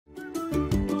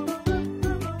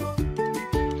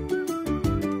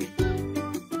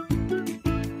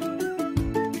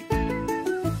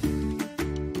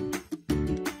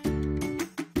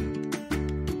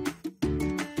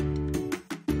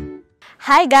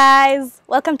Hi guys,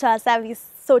 welcome to our service.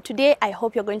 So today I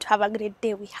hope you're going to have a great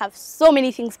day. We have so many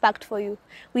things packed for you.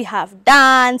 We have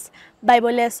dance,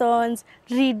 Bible lessons,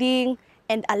 reading,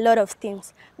 and a lot of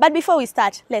things. But before we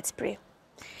start, let's pray.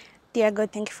 Dear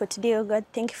God, thank you for today, oh God.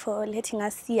 Thank you for letting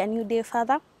us see a new day,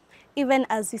 Father. Even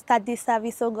as we start this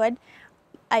service, oh God,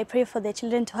 I pray for the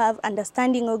children to have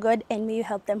understanding, oh God, and may you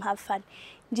help them have fun.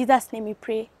 In Jesus' name we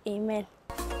pray, amen.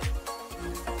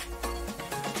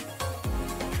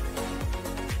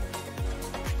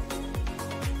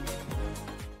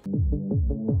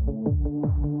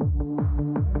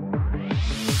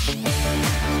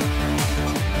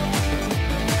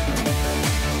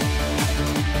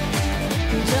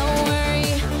 Don't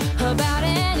worry about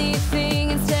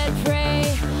anything, instead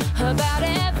pray about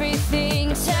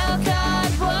everything. Tell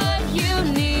God what you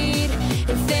need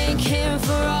and thank Him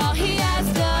for all He has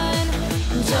done.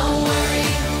 Don't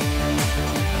worry,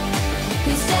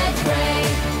 instead pray.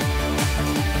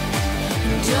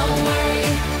 Don't worry,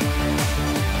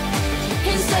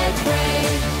 instead pray.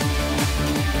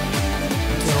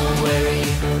 Don't worry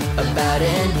about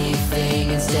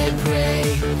anything, instead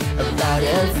pray about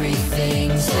everything.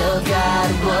 Tell God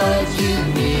what you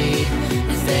need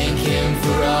and thank Him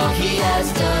for all He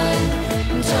has done.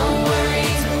 Don't worry,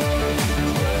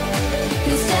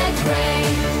 instead pray.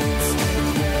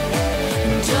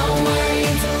 Don't worry,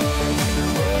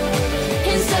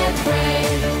 instead pray.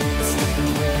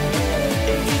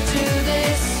 If you do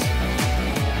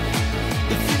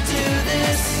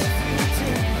this,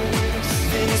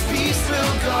 then His peace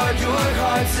will guard your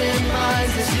hearts and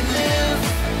minds as you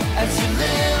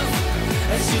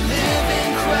live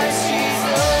in Christ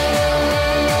Jesus.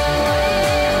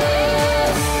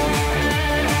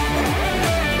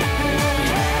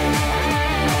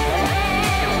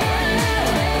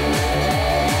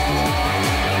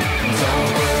 Don't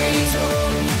worry,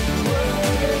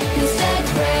 instead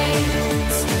pray.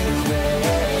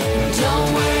 Don't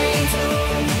worry,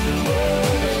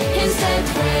 instead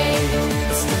pray.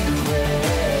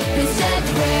 Instead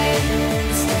pray.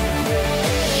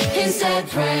 Instead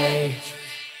pray.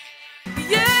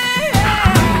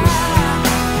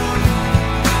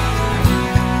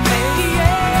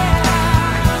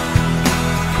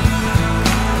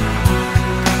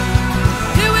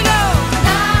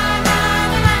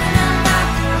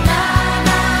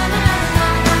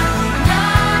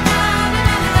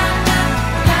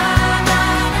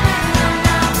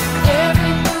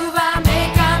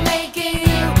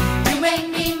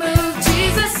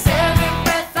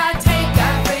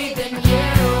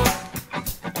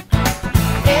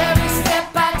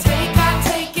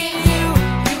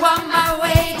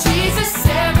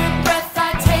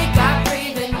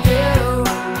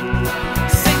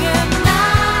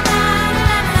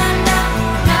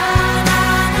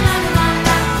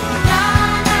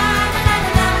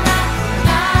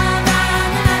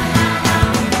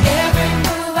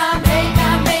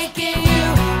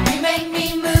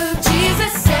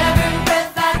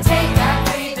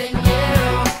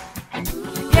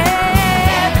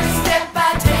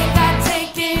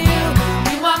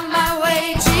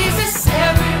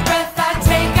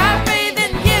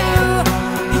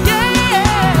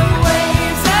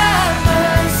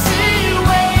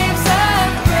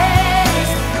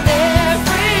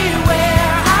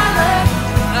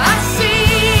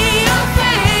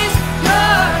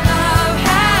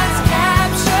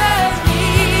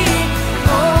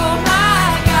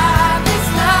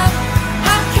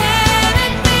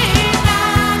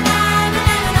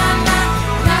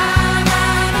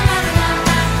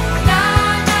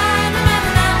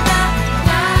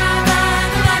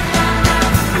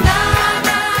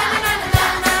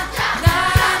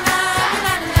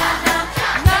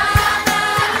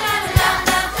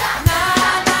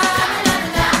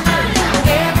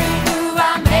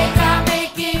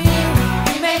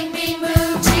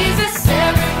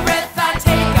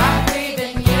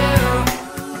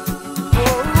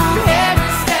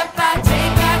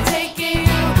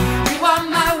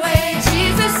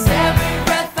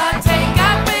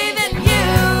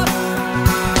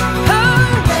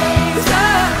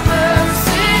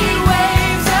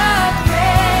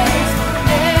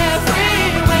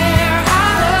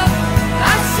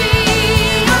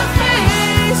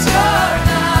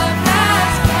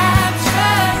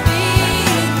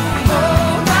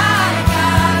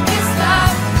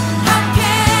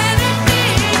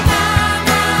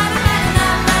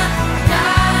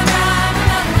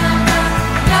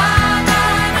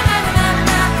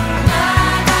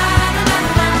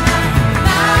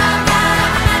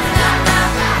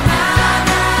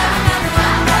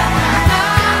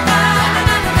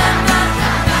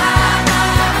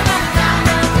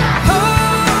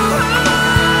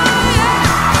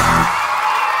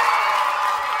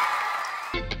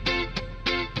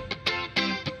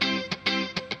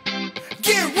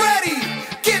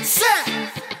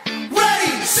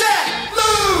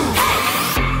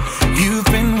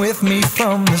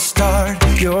 from the start.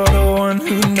 You're the one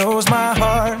who knows my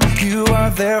heart. You are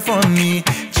there for me,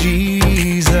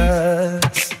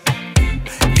 Jesus.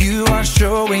 You are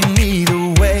showing me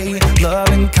the way, love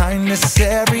and kindness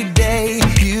every day.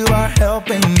 You are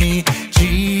helping me,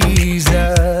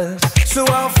 Jesus. So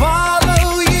I'll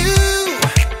follow you,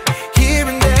 here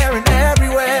and there and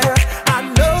everywhere. I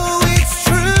know it's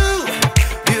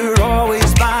true, you're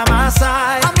always by my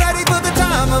side. I'm ready for the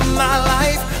time of my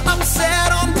life. I'm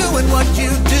set on doing what you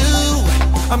do.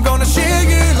 I'm gonna share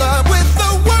your love with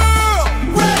the world.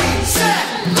 Ready, set,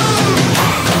 move.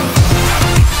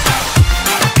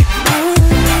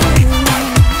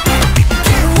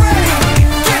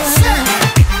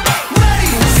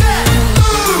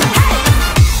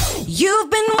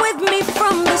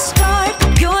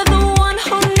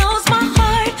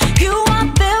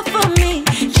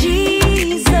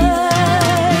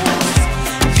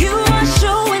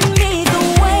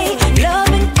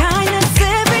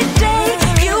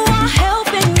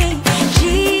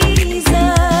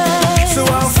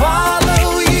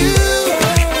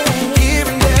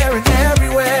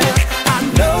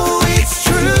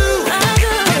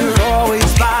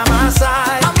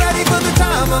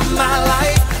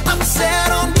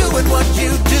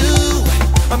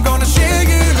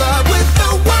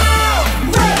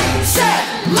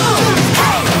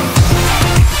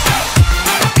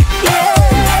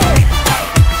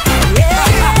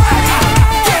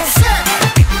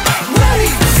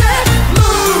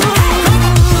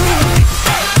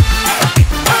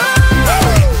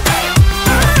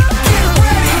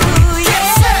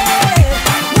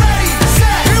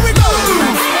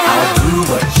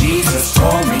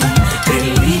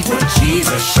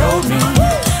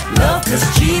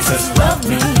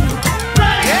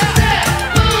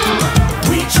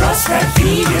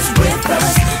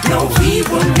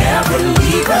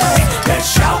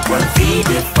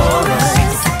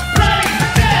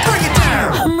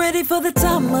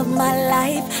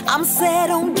 I'm set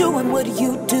on doing what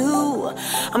you do.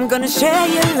 I'm gonna share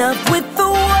your love with the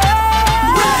world.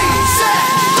 Ready, set,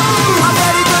 move. I'm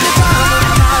ready for the time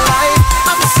of my life.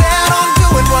 I'm set on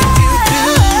doing what you do.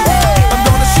 I'm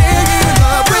gonna share your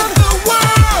love with the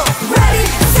world. Ready,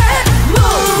 set,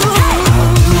 move.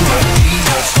 I'll do what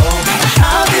Jesus told me.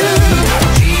 I'll do what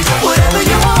Jesus whatever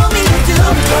you want me to do.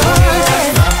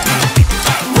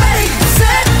 Ready,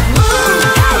 set, move.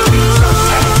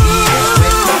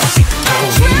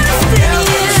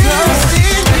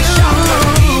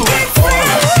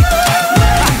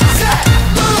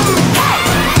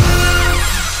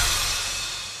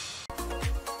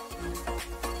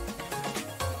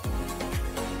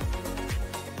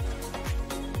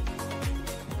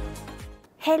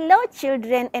 Hello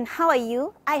children, and how are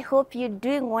you? I hope you're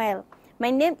doing well.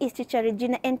 My name is Teacher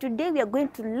Regina, and today we are going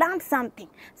to learn something.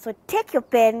 So take your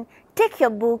pen, take your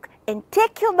book, and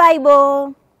take your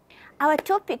Bible. Our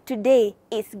topic today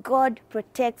is God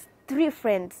protects three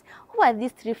friends. Who are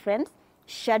these three friends?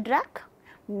 Shadrach,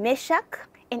 Meshach,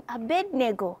 and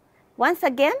Abednego. Once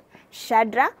again,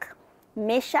 Shadrach,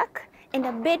 Meshach, and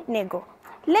Abednego.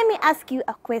 Let me ask you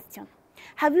a question.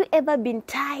 Have you ever been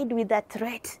tied with a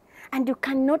thread and you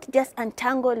cannot just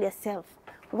untangle yourself?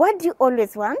 What do you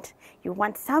always want? You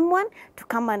want someone to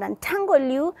come and untangle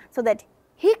you so that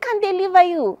he can deliver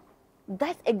you.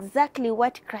 That's exactly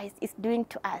what Christ is doing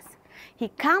to us. He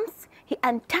comes, he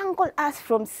untangles us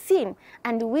from sin,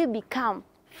 and we become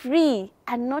free,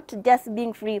 and not just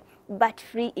being free, but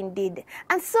free indeed.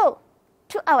 And so,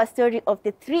 to our story of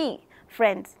the three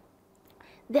friends.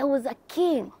 There was a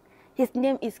king. His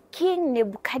name is King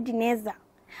Nebuchadnezzar.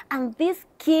 And this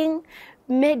king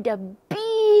made a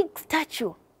big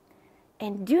statue.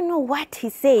 And do you know what he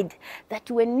said?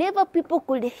 That whenever people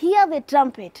could hear the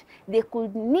trumpet, they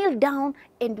could kneel down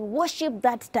and worship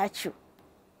that statue.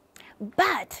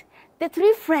 But the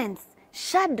three friends,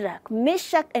 Shadrach,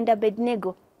 Meshach, and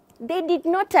Abednego, they did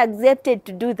not accept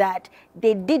to do that.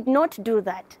 They did not do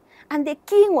that. And the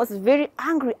king was very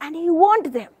angry and he warned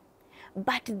them.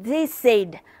 But they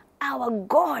said, our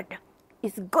God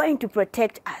is going to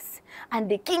protect us. And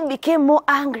the king became more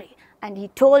angry, and he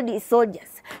told his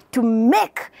soldiers to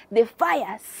make the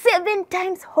fire 7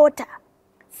 times hotter.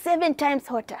 7 times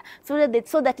hotter, so that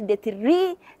the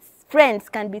three friends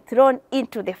can be thrown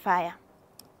into the fire.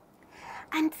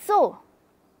 And so,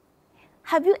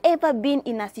 have you ever been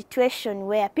in a situation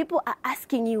where people are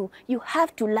asking you, you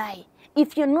have to lie?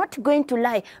 If you're not going to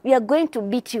lie, we are going to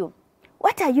beat you.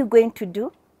 What are you going to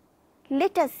do?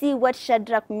 Let us see what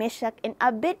Shadrach, Meshach, and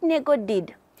Abednego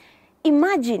did.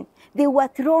 Imagine they were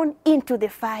thrown into the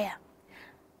fire.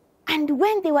 And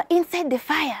when they were inside the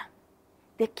fire,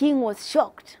 the king was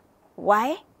shocked.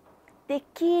 Why? the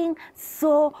king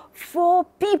saw 4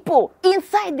 people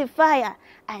inside the fire,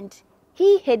 and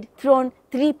he had thrown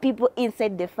 3 people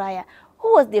inside the fire.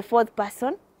 Who was the 4th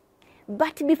person?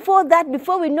 But before that,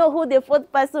 before we know who the 4th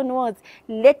person was,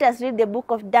 let us read the book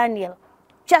of Daniel,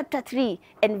 chapter 3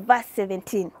 and verse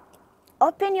 17.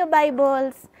 Open your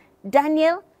Bibles,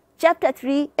 Daniel chapter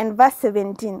 3 and verse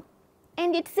 17.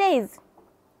 And it says,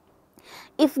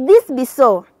 "If this be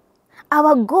so,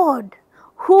 our God,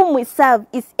 whom we serve,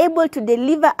 is able to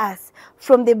deliver us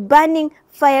from the burning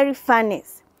fiery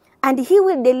furnace, and he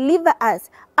will deliver us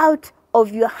out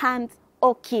of your hands,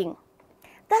 O king."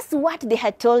 That's what they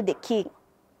had told the king.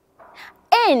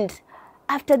 And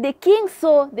after the king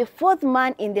saw the 4th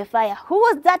man in the fire, who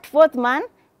was that 4th man?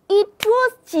 It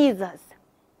was Jesus.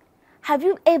 Have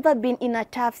you ever been in a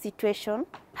tough situation?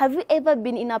 Have you ever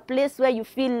been in a place where you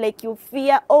feel like you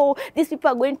fear, oh, these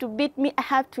people are going to beat me, I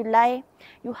have to lie?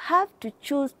 You have to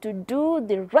choose to do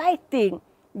the right thing.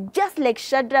 Just like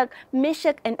Shadrach,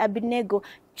 Meshach, and Abednego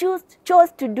chose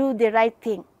to do the right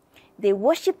thing. They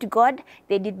worshipped God.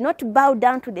 They did not bow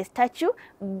down to the statue,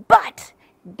 but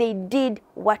they did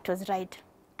what was right.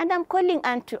 And I'm calling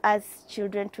unto us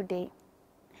children today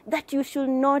that you should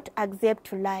not accept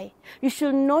to lie. You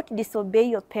should not disobey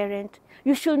your parent.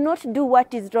 You should not do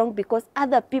what is wrong because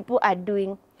other people are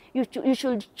doing. You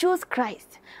should choose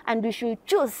Christ, and you should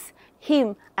choose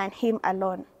him and him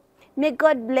alone. May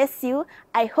God bless you.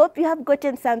 I hope you have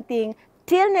gotten something.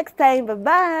 Till next time,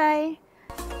 bye-bye.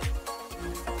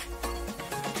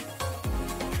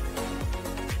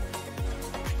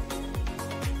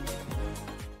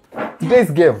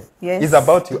 Today's game Yes. is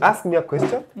about you ask me a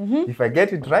question. If I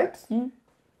get it right, you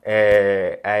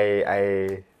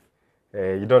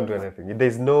don't do anything.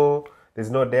 There's no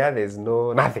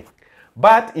nothing.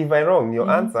 But if I wrong your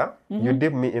answer, you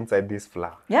dip me inside this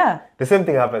flour. Yeah. The same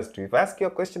thing happens to you. If I ask you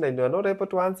a question and you are not able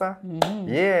to answer,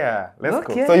 yeah, let's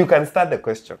Okay. go. So you can start the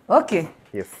question. Okay.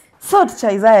 Yes. So, Teacher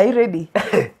Isaiah, are you ready?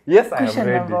 Yes, I am Question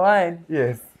ready. number 1.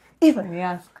 Yes. If I may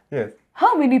ask, Yes.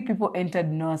 how many people entered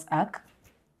Noah's Ark?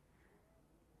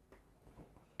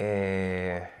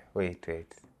 Wait.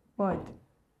 What?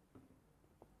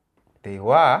 They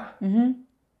were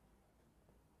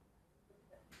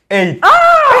 8. 8,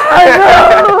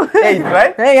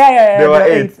 right? Yeah. They were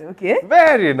there 8. Okay.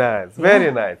 Very nice,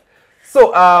 very nice.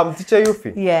 So, Teacher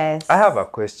Yufi, Yes. I have a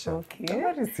question. Okay. A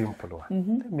very simple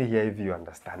one. Let me hear if you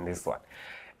understand this one.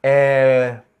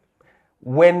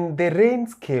 When the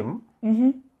rains came,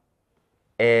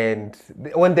 and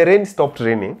when the rain stopped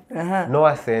raining,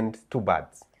 Noah sent 2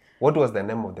 birds. What was the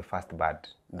name of the first bird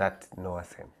that Noah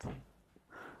sent?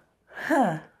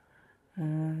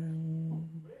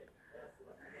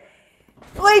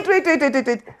 Wait.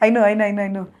 I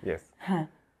know. Yes.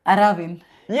 A raven.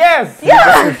 Yes!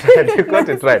 Yeah! You got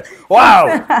it right. Wow!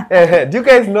 Do you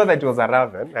guys know that it was a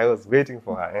raven? I was waiting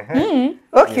for her.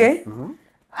 Okay.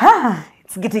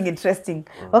 It's getting interesting.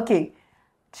 Okay.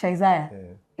 Isaiah.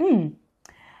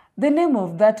 The name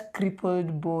of that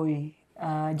crippled boy,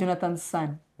 Jonathan's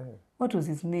son, what was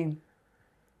his name?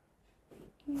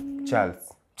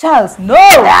 Charles. Charles. No!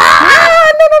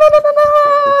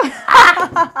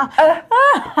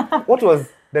 What was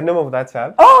the name of that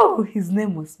child? Oh, his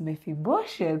name was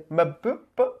Mephibosheth. Hey,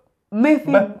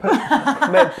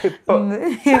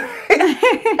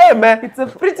 man. It's a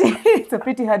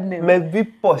pretty hard name.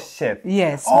 Mephibosheth.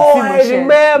 Yes. Oh, I Mephibosheth.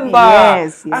 remember.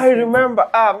 Yes. I remember.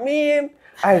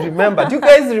 I remember. Do you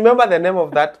guys remember the name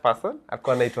of that person?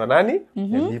 Alikuwa anaitwa nani?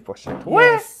 Mephibosheth.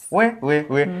 Yes. Wait.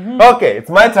 Okay, it's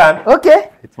my turn. Okay.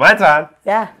 It's my turn.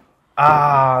 Yeah.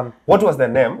 What was the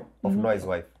name of Noah's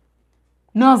wife?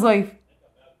 Noah's wife.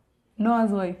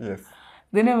 Yes.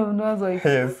 The name of Noah's wife.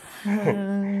 Yes.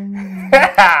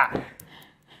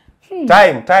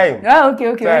 Time. Okay. Time.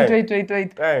 Wait.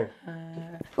 Time.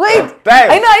 Wait. Time.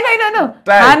 I know.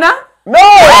 Time. Hannah? No!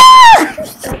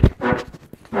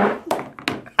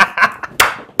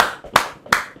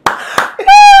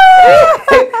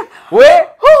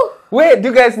 Wait, do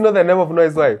you guys know the name of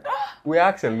Noah's wife? We're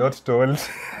actually not told.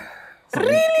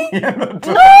 Really? No,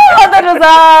 that was I.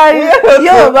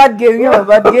 You're a bad game.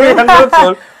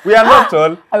 We are not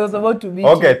told. I was about to beat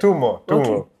Okay, you. two more.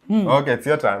 Okay, it's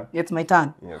your turn. It's my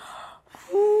turn. Yes.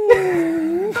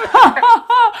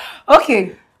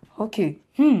 Okay.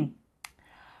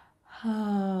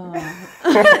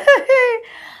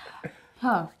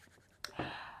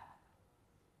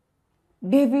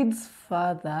 David's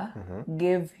father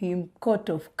gave him coat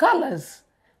of colors.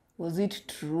 Was it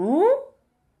true?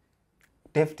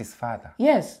 David's father.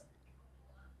 Yes.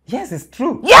 Yes, it's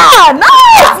true. Yeah, no,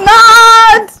 it's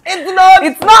not. It's not.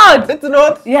 It's not. It's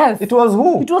not. Yes. It was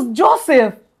who? It was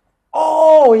Joseph.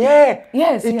 Oh, yeah.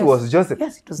 Yes, It yes. was Joseph.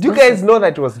 Yes, it was Do you Joseph. guys know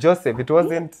that it was Joseph? It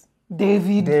wasn't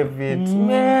David.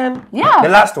 Man. Yeah. The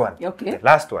last one. Okay. The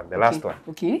last one. The last one.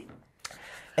 Okay.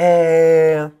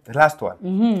 The last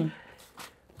one.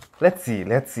 Let's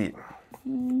see.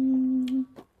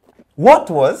 What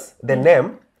was the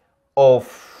name of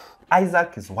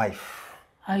Isaac's wife?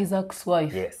 Isaac's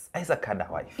wife. Yes, Isaac had a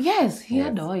wife. Yes, he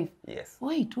had a wife. Yes.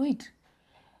 Wait.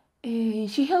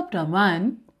 She helped a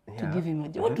man to Yeah. give him a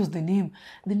job. What was the name?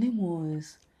 The name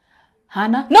was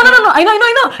Hannah. No. I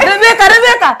know.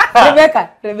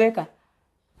 Rebecca.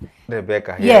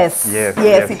 Rebecca. Yes, Yes.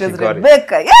 it she was got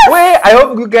Rebecca. Yes. Well, I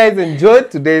hope you guys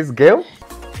enjoyed today's game.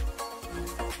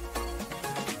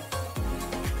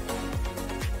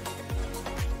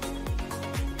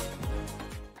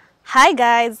 Hi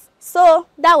guys, so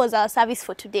that was our service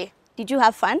for today. Did you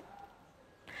have fun?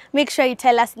 Make sure you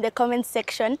tell us in the comments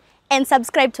section and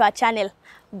subscribe to our channel.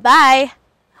 Bye!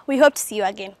 We hope to see you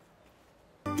again.